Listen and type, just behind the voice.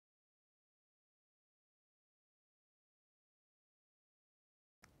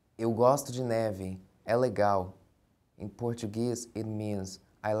Eu gosto de neve, é legal. In Portuguese, it means,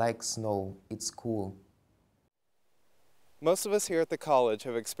 I like snow, it's cool. Most of us here at the college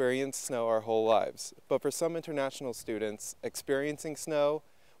have experienced snow our whole lives, but for some international students, experiencing snow,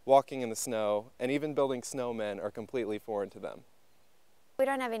 walking in the snow, and even building snowmen are completely foreign to them. We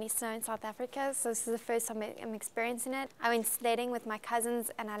don't have any snow in South Africa, so this is the first time I'm experiencing it. I went sledding with my cousins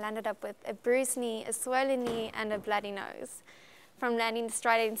and I landed up with a bruised knee, a swollen knee, and a bloody nose from landing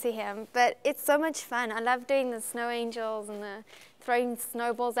straight into him. But it's so much fun. I love doing the snow angels and throwing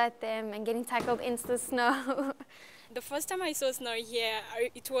snowballs at them and getting tackled into the snow. The first time I saw snow here,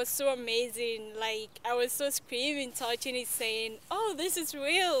 it was so amazing. Like, I was so screaming, touching it, saying, oh, this is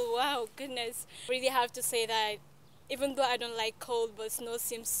real, wow, goodness. I really have to say that even though I don't like cold, but snow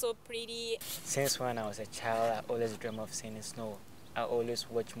seems so pretty. Since when I was a child, I always dream of seeing snow. I always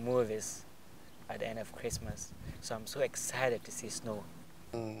watch movies at the end of Christmas, so I'm so excited to see snow.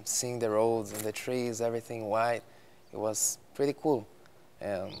 Seeing the roads and the trees, everything white, it was pretty cool.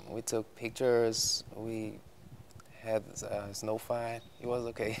 And we took pictures, we had a snow fight, it was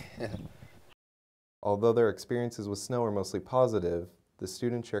okay. Although their experiences with snow are mostly positive, the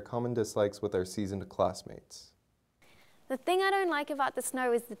students share common dislikes with their seasoned classmates. The thing I don't like about the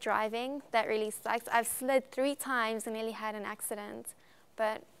snow is the driving. That really sucks. I've slid 3 times and nearly had an accident.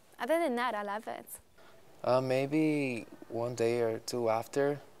 But other than that, I love it. Maybe one day or two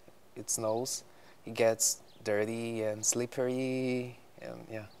after it snows, it gets dirty and slippery, and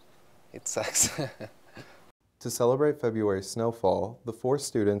yeah, it sucks. To celebrate February's snowfall, the 4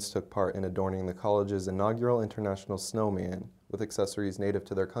 students took part in adorning the college's inaugural International Snowman with accessories native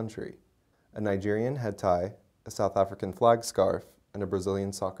to their country: a Nigerian head tie, a South African flag scarf, and a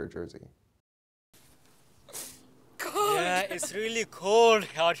Brazilian soccer jersey. Yeah, it's really cold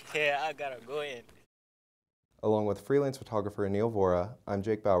out here. I gotta go in. Along with freelance photographer Vohra, I'm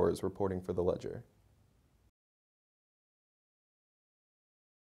Jake Bowers reporting for The Ledger.